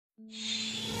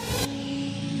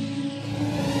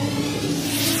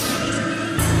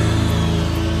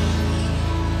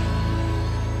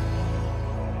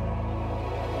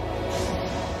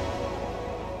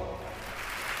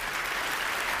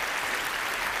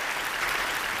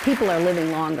People are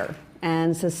living longer,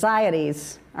 and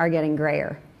societies are getting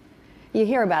grayer. You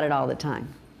hear about it all the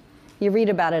time. You read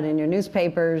about it in your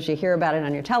newspapers, you hear about it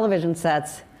on your television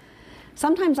sets.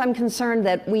 Sometimes I'm concerned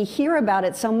that we hear about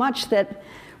it so much that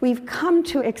we've come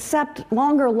to accept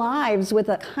longer lives with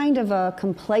a kind of a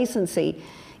complacency,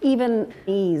 even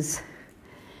ease.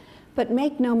 But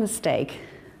make no mistake,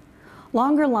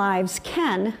 longer lives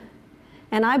can,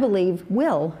 and I believe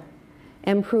will,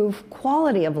 improve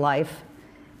quality of life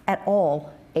at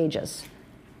all ages.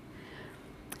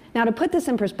 Now, to put this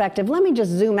in perspective, let me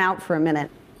just zoom out for a minute.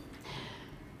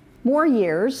 More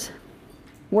years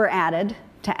were added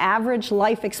to average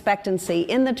life expectancy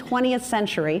in the 20th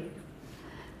century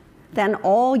than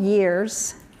all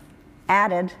years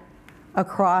added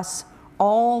across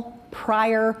all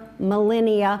prior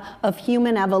millennia of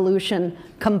human evolution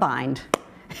combined.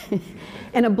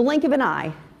 In a blink of an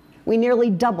eye, we nearly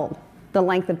double the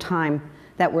length of time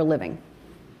that we're living.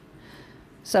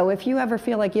 So if you ever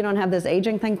feel like you don't have this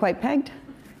aging thing quite pegged,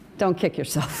 don't kick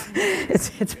yourself.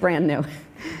 It's brand new.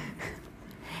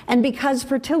 And because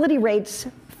fertility rates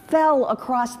fell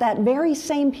across that very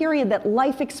same period that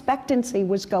life expectancy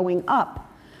was going up,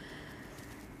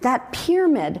 that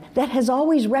pyramid that has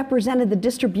always represented the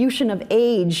distribution of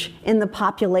age in the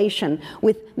population,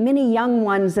 with many young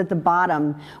ones at the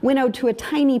bottom, winnowed to a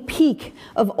tiny peak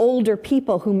of older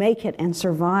people who make it and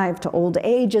survive to old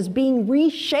age, is being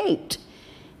reshaped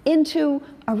into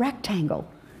a rectangle.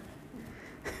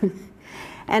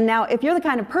 And now, if you're the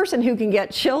kind of person who can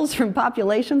get chills from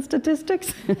population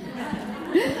statistics,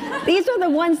 these are the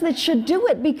ones that should do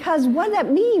it, because what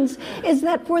that means is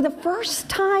that for the first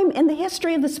time in the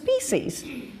history of the species,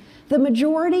 the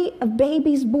majority of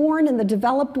babies born in the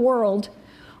developed world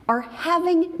are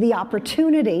having the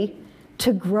opportunity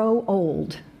to grow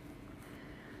old.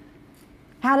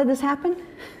 How did this happen?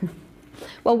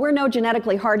 Well, we're no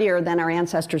genetically hardier than our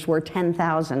ancestors were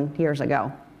 10,000 years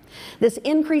ago. This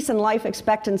increase in life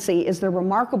expectancy is the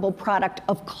remarkable product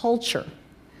of culture,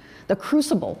 the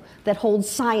crucible that holds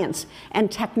science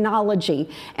and technology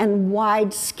and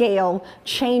wide-scale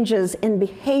changes in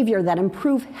behavior that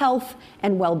improve health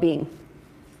and well-being.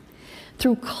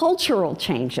 Through cultural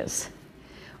changes,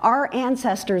 our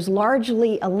ancestors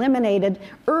largely eliminated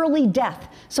early death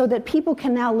so that people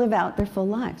can now live out their full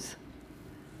lives.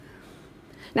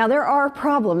 Now, there are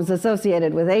problems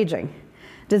associated with aging.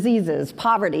 Diseases,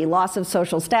 poverty, loss of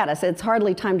social status. It's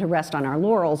hardly time to rest on our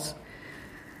laurels.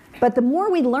 But the more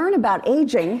we learn about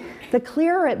aging, the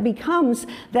clearer it becomes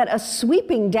that a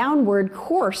sweeping downward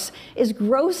course is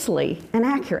grossly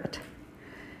inaccurate.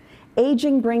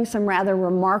 Aging brings some rather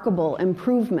remarkable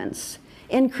improvements,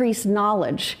 increased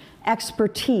knowledge,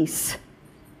 expertise,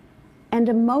 and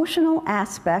emotional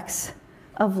aspects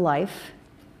of life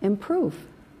improve.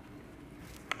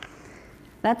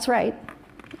 That's right,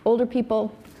 older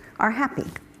people are happy.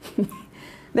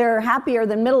 They're happier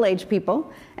than middle-aged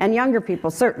people, and younger people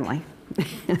certainly.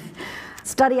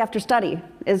 Study after study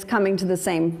is coming to the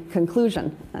same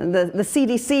conclusion. The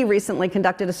CDC recently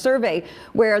conducted a survey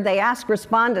where they asked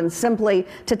respondents simply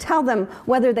to tell them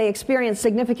whether they experienced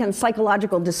significant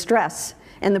psychological distress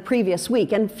in the previous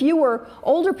week, and fewer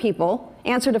older people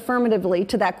answered affirmatively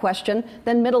to that question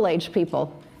than middle-aged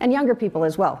people, and younger people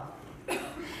as well.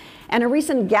 And a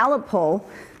recent Gallup poll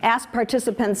asked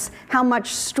participants how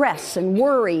much stress and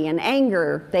worry and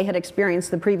anger they had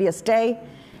experienced the previous day.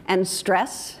 And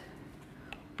stress,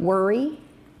 worry,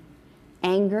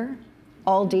 anger,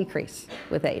 all decrease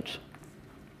with age.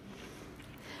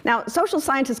 Now, social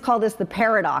scientists call this the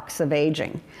paradox of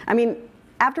aging. I mean,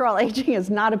 after all, aging is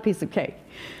not a piece of cake.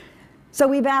 So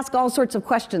we've asked all sorts of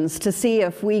questions to see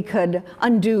if we could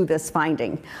undo this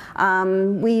finding.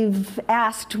 We've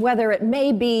asked whether it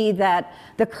may be that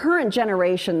the current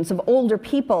generations of older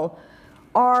people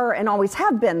are and always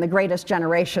have been the greatest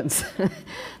generations.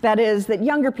 That is, that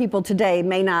younger people today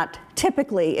may not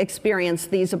typically experience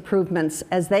these improvements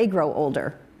as they grow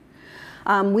older.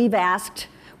 We've asked,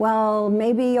 well,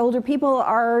 maybe older people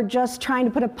are just trying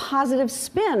to put a positive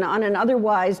spin on an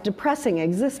otherwise depressing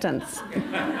existence.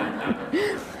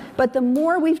 But the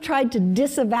more we've tried to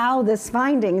disavow this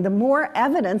finding, the more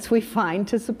evidence we find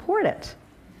to support it.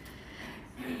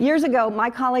 Years ago, my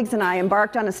colleagues and I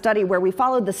embarked on a study where we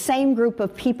followed the same group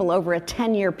of people over a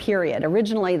 10-year period.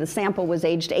 Originally, the sample was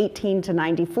aged 18 to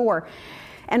 94.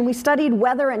 And we studied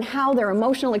whether and how their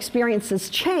emotional experiences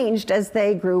changed as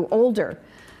they grew older.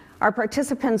 Our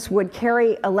participants would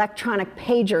carry electronic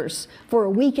pagers for a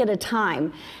week at a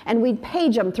time, and we'd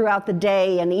page them throughout the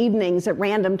day and evenings at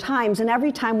random times, and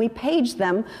every time we paged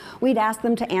them, we'd ask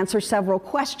them to answer several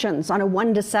questions on a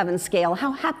 1 to 7 scale.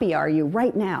 How happy are you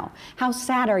right now? How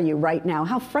sad are you right now?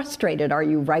 How frustrated are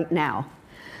you right now?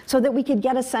 So that we could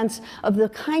get a sense of the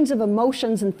kinds of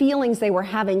emotions and feelings they were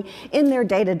having in their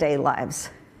day-to-day lives.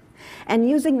 And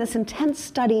using this intense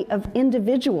study of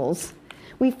individuals,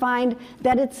 we find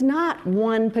that it's not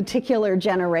one particular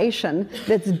generation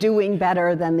that's doing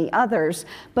better than the others,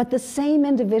 but the same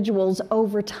individuals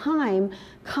over time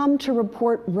come to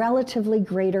report relatively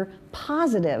greater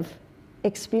positive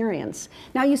experience.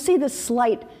 Now you see this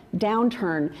slight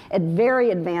downturn at very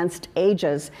advanced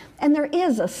ages, and there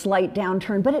is a slight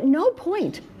downturn, but at no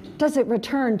point does it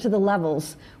return to the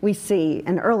levels we see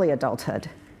in early adulthood.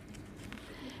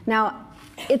 Now,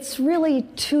 it's really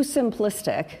too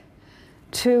simplistic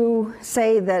to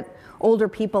say that older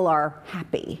people are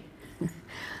happy.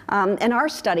 In our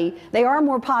study, they are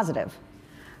more positive,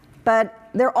 but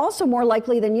they're also more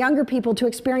likely than younger people to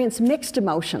experience mixed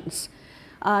emotions.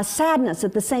 Sadness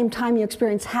at the same time you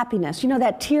experience happiness. You know,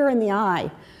 that tear in the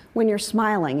eye when you're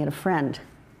smiling at a friend.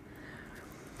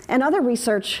 And other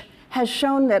research has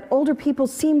shown that older people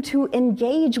seem to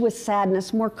engage with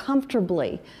sadness more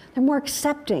comfortably. They're more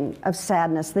accepting of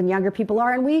sadness than younger people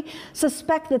are, and we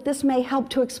suspect that this may help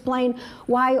to explain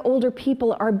why older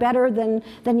people are better than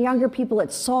younger people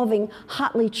at solving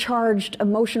hotly charged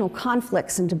emotional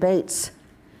conflicts and debates.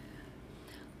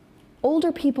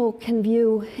 Older people can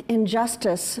view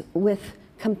injustice with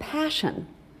compassion,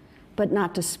 but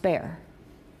not despair.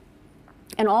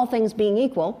 And all things being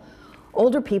equal,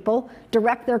 older people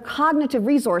direct their cognitive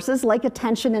resources, like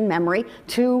attention and memory,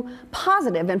 to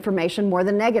positive information more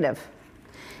than negative.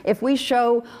 If we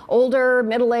show older,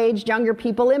 middle-aged, younger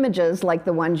people images like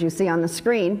the ones you see on the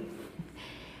screen,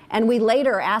 and we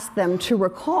later ask them to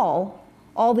recall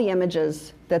all the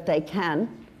images that they can,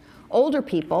 older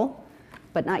people,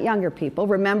 but not younger people,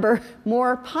 remember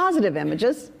more positive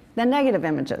images than negative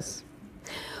images.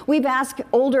 We've asked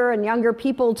older and younger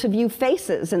people to view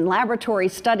faces in laboratory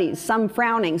studies, some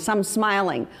frowning, some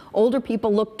smiling. Older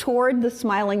people look toward the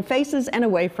smiling faces and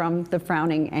away from the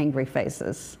frowning, angry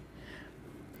faces.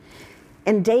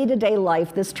 In day-to-day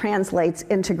life, this translates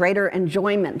into greater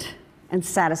enjoyment and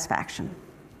satisfaction.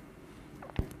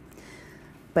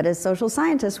 But as social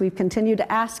scientists, we've continued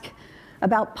to ask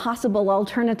about possible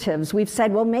alternatives. We've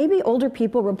said, well, maybe older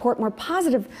people report more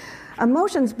positive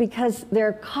emotions because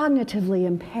they're cognitively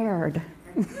impaired.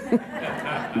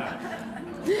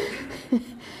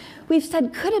 We've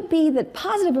said, could it be that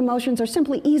positive emotions are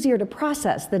simply easier to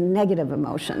process than negative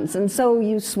emotions? And so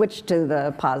you switch to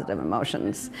the positive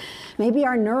emotions. Maybe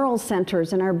our neural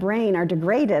centers in our brain are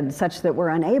degraded such that we're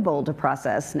unable to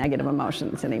process negative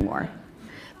emotions anymore.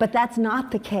 But that's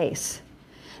not the case.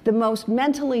 The most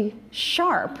mentally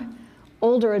sharp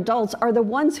older adults are the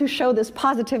ones who show this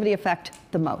positivity effect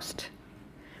the most.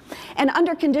 And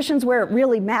under conditions where it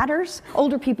really matters,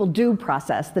 older people do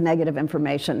process the negative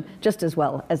information just as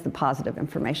well as the positive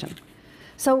information.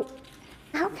 So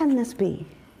how can this be?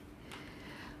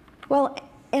 Well,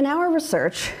 in our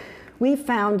research, we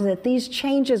found that these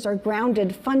changes are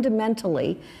grounded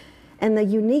fundamentally in the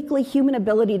uniquely human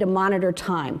ability to monitor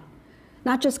time,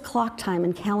 not just clock time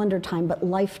and calendar time, but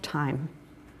lifetime.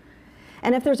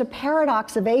 And if there's a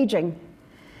paradox of aging,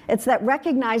 it's that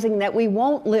recognizing that we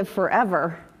won't live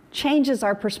forever changes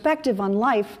our perspective on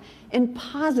life in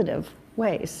positive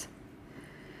ways.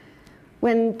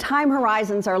 When time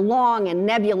horizons are long and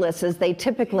nebulous, as they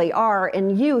typically are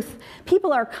in youth,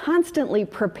 people are constantly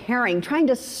preparing, trying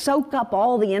to soak up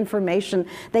all the information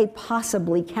they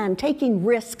possibly can, taking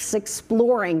risks,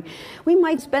 exploring. We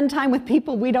might spend time with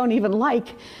people we don't even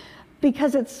like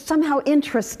because it's somehow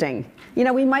interesting. You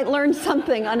know, we might learn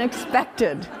something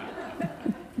unexpected.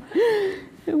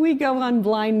 We go on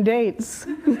blind dates.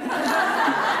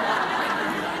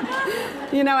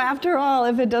 You know, after all,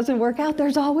 if it doesn't work out,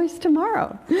 there's always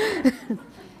tomorrow.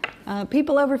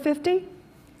 People over 50,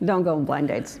 don't go on blind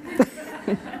dates.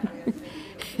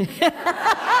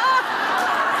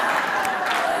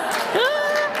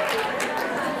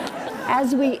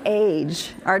 As we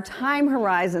age, our time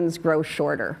horizons grow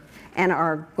shorter and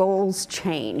our goals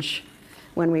change.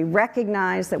 When we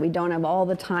recognize that we don't have all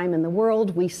the time in the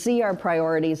world, we see our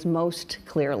priorities most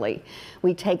clearly.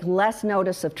 We take less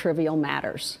notice of trivial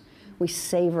matters. We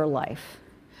savor life.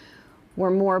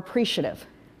 We're more appreciative,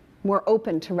 more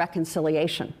open to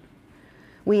reconciliation.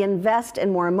 We invest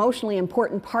in more emotionally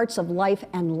important parts of life,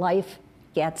 and life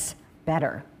gets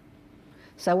better.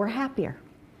 So we're happier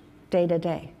day to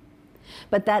day.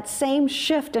 But that same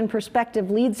shift in perspective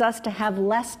leads us to have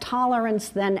less tolerance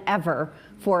than ever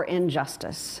for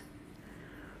injustice.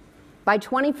 By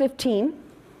 2015,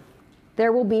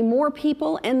 there will be more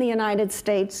people in the United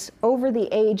States over the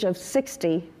age of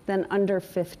 60 than under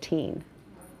 15.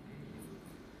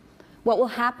 What will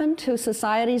happen to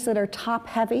societies that are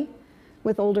top-heavy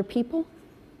with older people?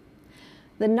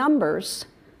 The numbers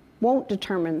won't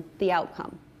determine the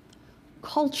outcome.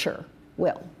 Culture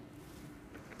will.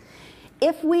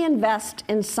 If we invest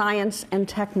in science and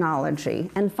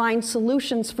technology and find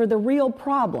solutions for the real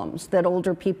problems that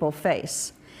older people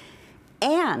face,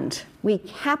 and we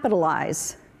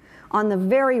capitalize on the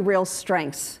very real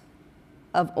strengths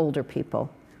of older people,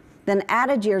 then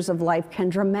added years of life can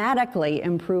dramatically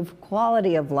improve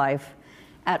quality of life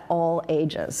at all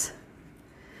ages.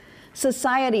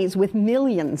 Societies with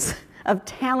millions of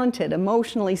talented,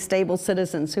 emotionally stable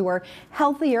citizens who are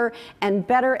healthier and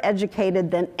better educated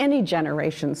than any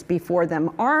generations before them,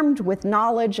 armed with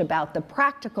knowledge about the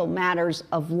practical matters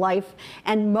of life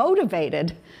and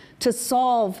motivated to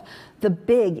solve the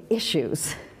big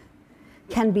issues,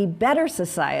 can be better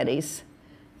societies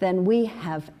than we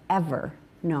have ever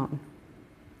known.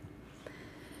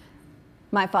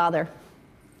 My father,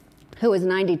 who is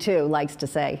 92, likes to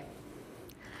say,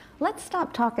 let's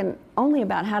stop talking only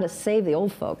about how to save the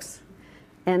old folks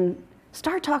and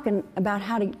start talking about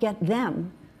how to get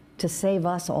them to save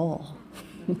us all.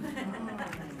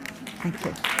 Thank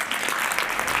you.